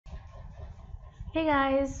Hey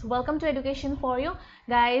guys, welcome to Education for You.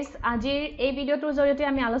 Guys, আজিৰ এই ভিডিওটোৰ জৰিয়তে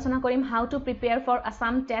আমি আলোচনা কৰিম how to prepare for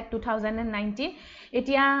Assam TET 2019.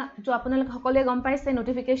 এতিয়া তো আপোনালোক সকলোৱে গম পাইছে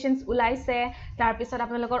নোটিফিকেশনস ওলাইছে তাৰ পিছত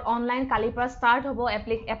আপোনালোকৰ অনলাইন কালিৰ পৰা ষ্টাৰ্ট হ'ব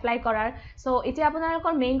এপ্লাই কৰাৰ সো এতিয়া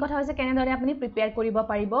আপোনালোকৰ মেইন কথা হৈছে কেনেদৰে আপুনি প্ৰিপেয়াৰ কৰিব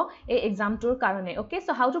পাৰিব এই এক্সামটোৰ কাৰণে okay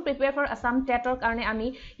so how to prepare for Assam TET ৰ কাৰণে আমি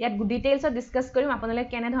ইয়াত ডিটেইলছত ডিসকাস কৰিম আপোনালোকে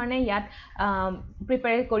কেনেধৰণে ইয়াত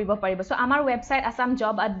প্ৰিপেয়াৰ কৰিব পাৰিব সো আমাৰ ওয়েবসাইট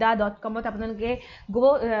assamjobadda.com ত আপোনালোকে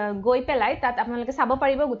গৈ পেলাই তাত আপোনালোকে চাব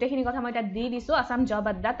পাৰিব গুটেখিনি কথা মই তাত দি দিছো Assam Job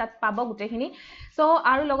Adda তাত পাব গুটেখিনি সো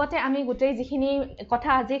আৰু লগতে আমি গুটে যিখিনি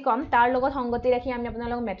কথা আজি কম তাৰ লগত সংগতি ৰাখি আমি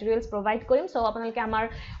আপোনালোকক মেটেৰিয়েলস প্ৰভাইড কৰিম সো আপোনালোকে আমাৰ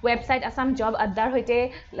ওয়েবসাইট Assam Job Adda ৰ হৈতে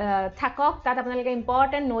থাকক তাত আপোনালোকে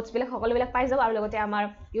ইম্পৰ্টেন্ট নোটস বিলাক সকলোবিলাক পাই যাব আৰু লগতে আমাৰ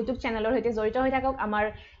ইউটিউব চেনেলৰ হৈতে জড়িত হৈ থাকক আমাৰ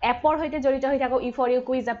এপৰ হৈতে জড়িত হৈ থাকক ই ফৰ ইউ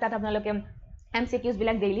কুইজ এপ তাত আপোনালোকে MCQs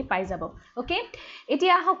বিলাক ডেইলি পাই যাব ওকে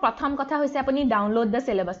এতিয়া হক প্ৰথম কথা হৈছে আপুনি ডাউনলোড দা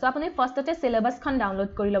সিলেবাস সো আপুনি ফাৰ্ষ্টতে সিলেবাসখন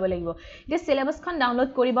ডাউনলোড কৰি ল'ব লাগিব যে সিলেবাসখন ডাউনলোড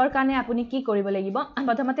কৰিবৰ কাৰণে আপুনি কি কৰিব লাগিব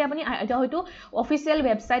প্ৰথমতে আপুনি এটা হয়তো অফিচিয়েল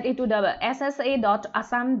ওয়েবসাইট এটো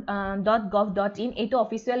ssa.assam.gov.in এটো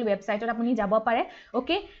অফিচিয়েল ওয়েবসাইটত আপুনি যাব পাৰে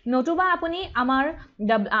ওকে নতুবা আপুনি আমাৰ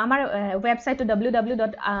ওয়েবসাইটটো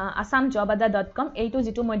www.assamjobadda.com এইটো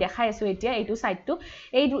যেটো মই দেখাই আছো এতিয়া এইটো সাইটটো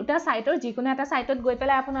এই দুটা সাইটৰ যিকোনো এটা সাইটত গৈ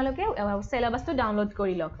পেলাই আপোনালোকে সিলেবাস to download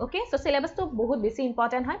কৰি লওক ওকে সো সিলেবাস তো বহুত বেছি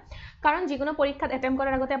ইম্পৰ্টেন্ট হয় কাৰণ যিকোনো পৰীক্ষাত অ্যাটেম্প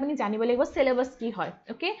কৰাৰ আগতে আপুনি জানিব লাগিব সিলেবাস কি হয়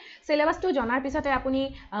ওকে সিলেবাস তো জনাৰ পিছতে আপুনি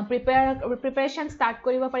প্ৰিপাৰেচন ষ্টাৰ্ট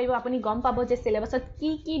কৰিব পাৰিব আপুনি গম পাব যে সিলেবাসত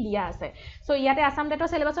কি দিয়া আছে সো ইয়াতে আসাম টেটৰ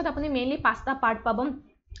সিলেবাসত আপুনি মেইনলি 5টা পাৰ্ট পাব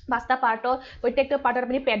 5টা পাৰ্টৰ প্ৰত্যেকটো পাৰ্টৰ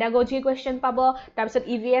আপুনি পেডাগজি কোৱেশ্চন পাব তাৰ পিছত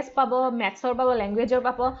ইভিএস পাব ম্যাথছৰ পাব ল্যাঙ্গুৱেজৰ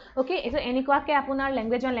পাব ওকে এটো এনেকুৱাকে আপোনাৰ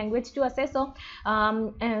ল্যাঙ্গুৱেজটো আছে সো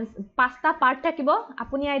 5টা পাৰ্ট থাকিব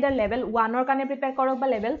আপুনি আইদাৰ লেভেল 1 ৰ কাৰণে প্ৰিপেয়াৰ কৰক বা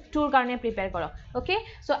লেভেল 2 ৰ কাৰণে প্ৰিপেয়াৰ কৰক ওকে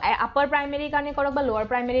সো আপাৰ প্ৰাইমেৰী কাৰণে কৰক বা লোৱাৰ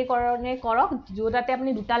প্ৰাইমেৰী কাৰণে কৰক দুটাতে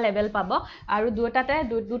আপুনি দুটা লেভেল পাব আৰু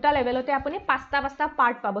দুটা লেভেলতে আপুনি 5টা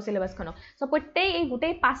পাৰ্ট পাব সিলেবাসখনত সো প্ৰত্যেক এই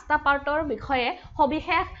গোটেই 5টা পাৰ্টৰ বিষয়ে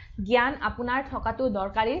সবিশেষ জ্ঞান আপোনাৰ থকাটো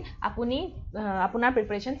দৰকাৰী আপুনি আপোনাৰ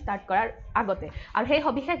প্ৰিপাৰেচন ষ্টাৰ্ট কৰাৰ আগতে আৰু সেই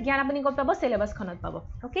সবিশেষ জ্ঞান আপুনি ক'ত পাব সিলেবাসখনত পাব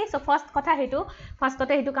ওকে সো ফাৰ্স্ট কথা হেতু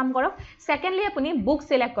ফাৰ্স্টতে হেতু কাম কৰক সেকেন্ডলি আপুনি বুক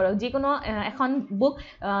সিলেক্ট কৰক যিকোনো এখন বুক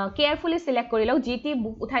কেয়াৰফুলি সিলেক্ট কৰি লওক জিটি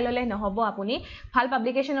বুক উঠাই ললে নহব আপুনি ভাল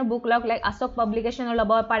পাবলিকেশনৰ বুক লওক লাইক আশোক পাবলিকেশনৰ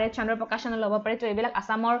ল'ব পাৰে চন্দ্ৰ প্ৰকাশনৰ ল'ব পাৰে তো এইবিলাক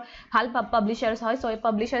আসামৰ ভাল পাবলিশাৰ্স হয় সো এই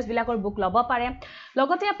পাবলিশাৰ্স বিলাকৰ বুক ল'ব পাৰে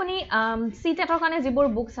লগতে আপুনি সিটেটৰ কাৰণে যিবোৰ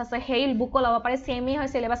বুকস আছে সেই বুক ল'ব পাৰে সেমই হয়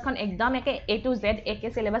সিলেবাসখন একদম একে A to Z একে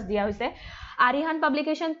সিলেবাস দিয়া হৈছে আৰিহান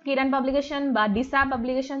পাবলিকেশন কিৰণ পাবলিকেশন বা দিশা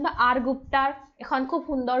পাবলিকেশন বা আৰ গুপ্তাৰ এখন খুব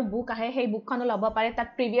সুন্দৰ বুক আহে সেই বুকখনো ল'ব পাৰে তাত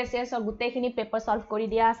প্ৰিভিয়াস ইয়াৰ্ছৰ গুটেইখিনি পেপাৰ সলভ কৰি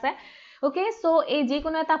দিয়া আছে ওকে সো এই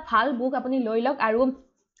যিকোনো এটা ভাল বুক আপুনি লৈ লওক আৰু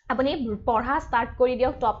আপুনি পঢ়া ষ্টাৰ্ট কৰি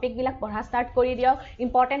দিয়ক টপিক বিলাক পঢ়া ষ্টাৰ্ট কৰি দিয়ক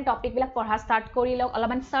ইম্পৰ্টেন্ট টপিক বিলাক পঢ়া ষ্টাৰ্ট কৰি লওক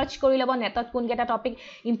অলপমান সাৰ্চ কৰি লব নেটত কোন কেটা টপিক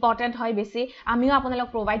ইম্পৰ্টেন্ট হয় বেছি আমিও আপোনালোক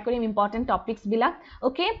প্ৰভাইড কৰিম ইম্পৰ্টেন্ট টপিকস বিলাক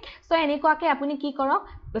ওকে সো এনেকুৱাকে আপুনি কি কৰক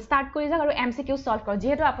ষ্টাৰ্ট কৰি যাওক আৰু এমসিকিউ সলভ কৰক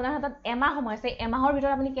যেহেতু আপোনাৰ হাতত এমাহ সময় আছে এমাহৰ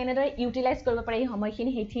ভিতৰত আপুনি কেনেদৰে ইউটিলাইজ কৰিব পাৰে এই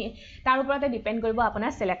সময়খিনি হেতি তাৰ ওপৰতে ডিপেন্ড কৰিব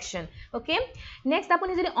আপোনাৰ সিলেকশন ওকে নেক্সট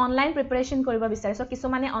আপুনি যদি অনলাইন প্ৰিপাৰেচন কৰিব বিচাৰে সো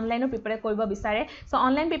কিছুমানে অনলাইনো প্ৰিপেয়াৰ কৰিব বিচাৰে সো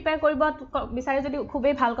অনলাইন প্ৰিপেয়াৰ কৰিব বিচাৰে যদি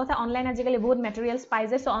খুবেই ভাল কথা অনলাইন আজিকালি বহুত মেটেৰিয়েলস পাই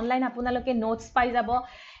যায় সো অনলাইন আপোনালোকে নোটস পাই যাব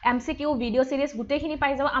এমসিকিউ ভিডিও সিৰিজ গুটেখিনি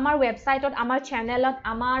পাই যাব আমাৰ ওয়েবসাইটত আমাৰ চেনেলত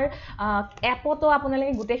আমাৰ এপতো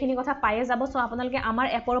আপোনালোকে গুটেখিনি কথা পাই যাব সো আপোনালোকে আমাৰ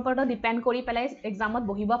এপৰ ওপৰত ডিপেন্ড কৰি পেলাই এক্সামত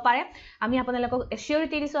বহিব পাৰে আমি আপোনালোকক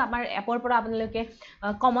এচিউৰিটি দিছো আমাৰ এপৰ পৰা আপোনালোকে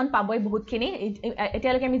কমন পাবই বহুতখিনি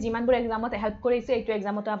এতিয়ালৈকে আমি যিমানবোৰ এক্সামত হেল্প কৰিছো এইটো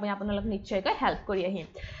এক্সামতো আমি আপোনালোক নিশ্চয়কৈ হেল্প কৰি আহিম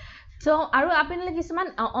সো আৰু আপোনালোকে কিছুমান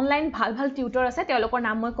অনলাইন ভাল টিউটৰ আছে তেওঁলোকৰ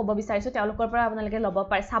নাম মই ক'ব বিচাৰিছো তেওঁলোকৰ পৰা আপোনালোকে ল'ব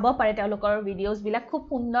পাৰে চাব পাৰে তেওঁলোকৰ ভিডিওস বিলাক খুব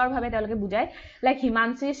সুন্দৰভাৱে তেওঁলোকে বুজায় লাইক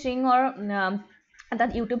হিমাংশী সিংৰ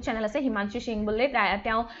তাত ইউটিউব চেনেল আছে হিমাংশী সিং বুলি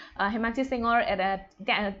তেওঁ হিমাংশী সিংৰ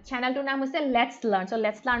চেনেলটোৰ নাম হৈছে লেটস লাৰ্ন সো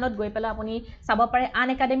লেটস লাৰ্নত গৈ পেলাই আপুনি চাব পাৰে আন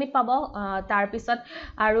একাডেমিত পাব তাৰ পিছত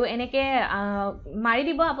আৰু এনেকে মাৰি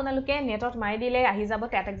দিব আপোনালোকে নেটত মাৰি দিলে আহি যাব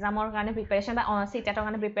টেট এক্সামৰ কাৰণে প্ৰিপাৰেচন বা সিটেটৰ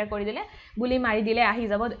কাৰণে প্ৰিপেয়াৰ কৰি দিলে বুলি মাৰি দিলে আহি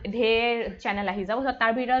যাব ঢেৰ চেনেল আহি যাব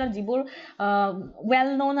তাৰ ভিতৰত যিবোৰ ওয়েল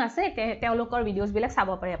নন আছে তেওঁলোকৰ ভিডিওস বিলাক চাব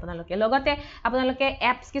পাৰে আপোনালোকে লগতে আপোনালোকে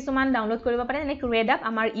এপছ কিছুমান ডাউনলোড কৰিব পাৰে লাইক ৰেড আপ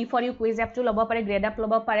আমাৰ ই ফৰ ইউ কুইজ এপটো ল'ব পাৰে গ্ৰেড আপ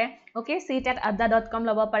ল'ব পাৰে ওকে tet@adda.com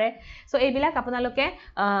ল'ব পাৰে সো এইবিলাক আপোনালোকে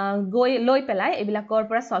গৈ লৈ পেলাই এইবিলাকৰ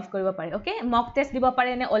পৰা সলভ কৰিব পাৰে ওকে মক টেষ্ট দিব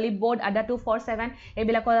পাৰে নে অলিভ বোৰ্ড ADDA 247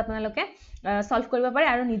 এইবিলাকৰ আপোনালোকে সলভ কৰিব পাৰে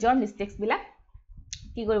আৰু নিজৰ মিস্টেকস বিলাক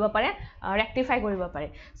কি কৰিব পাৰে ৰেক্টিফাই কৰিব পাৰে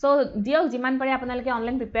সো দিয়ক যিমান পাৰে আপোনালোকে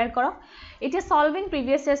অনলাইন প্ৰিপেয়াৰ কৰক এতিয়া সলভিং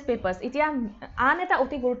প্ৰিভিয়াছ ইয়েৰ্স পেপাৰ্স এতিয়া আন এটা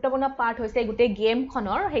অতি গুৰুত্বপূৰ্ণ পাৰ্ট হৈছে গোটেই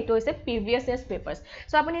গেমখনৰ হেতু হৈছে প্ৰিভিয়াছ ইয়েৰ্স পেপাৰ্স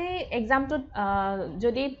সো আপুনি এক্সামটোত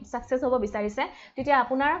যদি সাকসেস হ'ব বিচাৰিছে তেতিয়া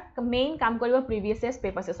আপোনাৰ মেইন কাম কৰিব প্ৰিভিয়াছ ইয়েৰ্স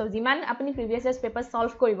পেপাৰ্স সো যিমান আপুনি প্ৰিভিয়াছ ইয়েৰ্স পেপাৰ্স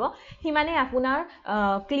সলভ কৰিব হিমানে আপোনাৰ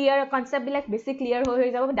ক্লিয়াৰ কনসেপ্ট বিলাক বেছি ক্লিয়াৰ হৈ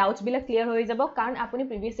যাব ডাউটছ বিলাক ক্লিয়াৰ হৈ যাব কাৰণ আপুনি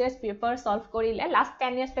প্ৰিভিয়াছ ইয়েৰ্স পেপাৰ সলভ কৰিলে লাষ্ট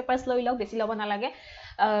 10 ইয়াৰ্স পেপাৰ্স লৈ লওক বেছি ল'ব নালাগে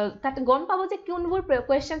তাতে গম পাব যে কোনবোৰ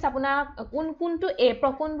কোৱেশ্চনছ আপোনাৰ কোনটো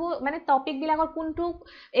কোনবোৰ মানে টপিক বিলাকৰ কোনটো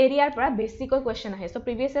এৰিয়াৰ পৰা বেছিকৈ কোৱেশ্চন আহে সো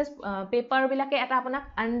প্ৰিভিয়াছ ইয়েৰ্স পেপাৰ বিলাকে এটা আপোনাক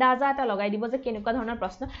আন্দাজা এটা লগাই দিব যে কেনেকুৱা ধৰণৰ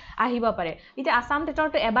প্ৰশ্ন আহিব পাৰে এতিয়া আসাম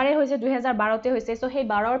টেটৰটো এবাৰে হৈছে 2012 তে হৈছে সো সেই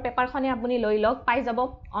 12ৰ পেপাৰখনে আপুনি লৈ লওক পাই যাব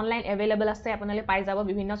অনলাইন এভেইলেবল আছে আপোনালে পাই যাব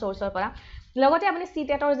বিভিন্ন সোৰ্সৰ পৰা লগতে আপুনি সি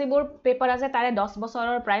টেটৰ যিবোৰ পেপাৰ আছে তাৰে 10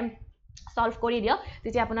 বছৰৰ প্ৰাইম সলভ কৰি দিও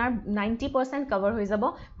তেতিয়া আপোনাৰ 90% কভাৰ হৈ যাব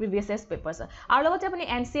প্ৰিভিয়াছ ইয়েৰ্স পেপাৰ্স আৰু লগতে আপুনি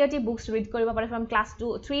এনসিইআৰটি বুকস ৰিড কৰিব পাৰে ফ্ৰম ক্লাছ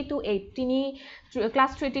 3 to 8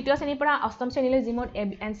 ক্লাছ 3 তৃতীয় শ্ৰেণীৰ পৰা অষ্টম শ্ৰেণীলৈ যিমত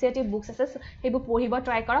এনসিইআৰটি বুকস আছে হেবু পঢ়িব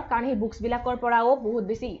ট্ৰাই কৰক কাৰণ এই বুকস বিলাকৰ পৰাও বহুত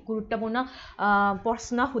বেছি গুৰুত্বপূৰ্ণ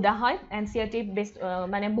প্ৰশ্ন খুদা হয় এনসিইআৰটি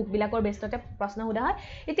মানে বুক বিলাকৰ বেষ্টতে প্ৰশ্ন খুদা হয়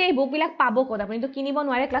এতিয়া এই বুক বিলাক পাব ক'ত আপুনি তো কিনিব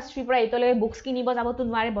নোৱাৰে ক্লাছ 3 পৰা 8 লৈ বুকস কিনিব যাব তো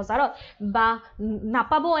নোৱাৰে বজাৰত বা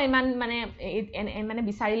নাপাব ইমান মানে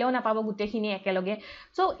বিচাৰিলেও নাপাব গুটেখিনি একেলগে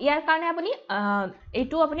সো ইয়াৰ কাৰণে আপুনি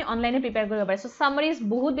এইটো আপুনি অনলাইনে প্ৰিপেয়াৰ কৰিব পাৰে সো সামাৰিজ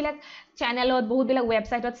বহুত বিলাক চেনেলত বহুত বিলাক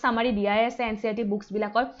ওয়েবসাইটত সামাৰি দিয়াই আছে এনসিইআৰটি বুকস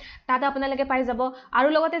বিলাকৰ তাতে আপোনালোকে পাই যাব আৰু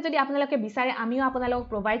লগতে যদি আপোনালোকে বিচাৰে আমিও আপোনালোকক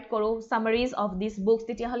প্ৰভাইড কৰো সামাৰিজ অফ দিস বুকস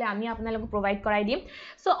তেতিয়া হলে আমি আপোনালোকক প্ৰভাইড কৰাই দিম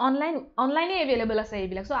সো অনলাইনে এভেইলেবল আছে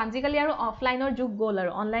এইবিলাক সো আজিকালি আৰু অফলাইনৰ যুগ গল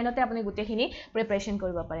আৰু অনলাইনতে আপুনি গুটেখিনি প্ৰিপাৰেচন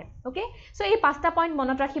কৰিব পাৰে ওকে সো এই পাঁচটা পইণ্ট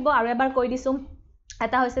মনত ৰাখিব আৰু এবাৰ কৈ দিছো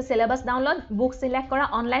এটা হৈছে সিলেবাস ডাউনলোড বুক সিলেক্ট কৰা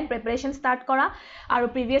অনলাইন প্ৰিপাৰেচন স্টাৰ্ট কৰা আৰু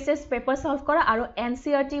প্ৰিভিয়াছ ইয়েৰ্স পেপাৰ সলভ কৰা আৰু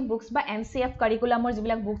এনসিইআৰটি বুকস বা এনসিএফ কাৰিকুলামৰ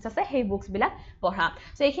যিবিলাক বুকস আছে সেই বুকস বিলাক পঢ়া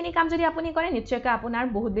সো এইখিনি কাম যদি আপুনি কৰে নিশ্চয়কৈ আপোনাৰ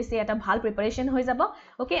বহুত বেছি এটা ভাল প্ৰিপাৰেচন হৈ যাব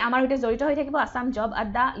ওকে আমাৰ সৈতে জড়িত হৈ থাকিব আসাম জব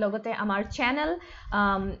আড্ডা লগতে আমাৰ চেনেল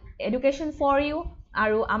এডুকেশ্যন ফৰ ইউ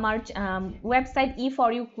আৰু আমাৰ website E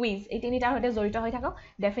for U quiz এই তিনিটাৰ সৈতে জড়িত হৈ থাকক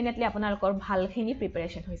ডেফিনেটলি আপোনালোকৰ ভালখিনি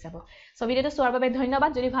প্ৰিপাৰেচন হৈ যাব সো ভিডিওটো চোৱাৰ বাবে ধন্যবাদ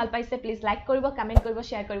যদি ভাল পাইছে প্লিজ লাইক কৰিব কমেন্ট কৰিব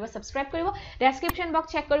শেয়াৰ কৰিব সাবস্ক্ৰাইব কৰিব ডেসক্ৰিপচন বক্স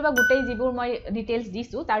চেক কৰিব গোটেই যিবোৰ মই ডিটেইলছ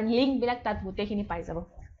দিছো তাৰ লিংক বিলাক তাত গোটেইখিনি পাই যাব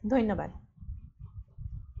ধন্যবাদ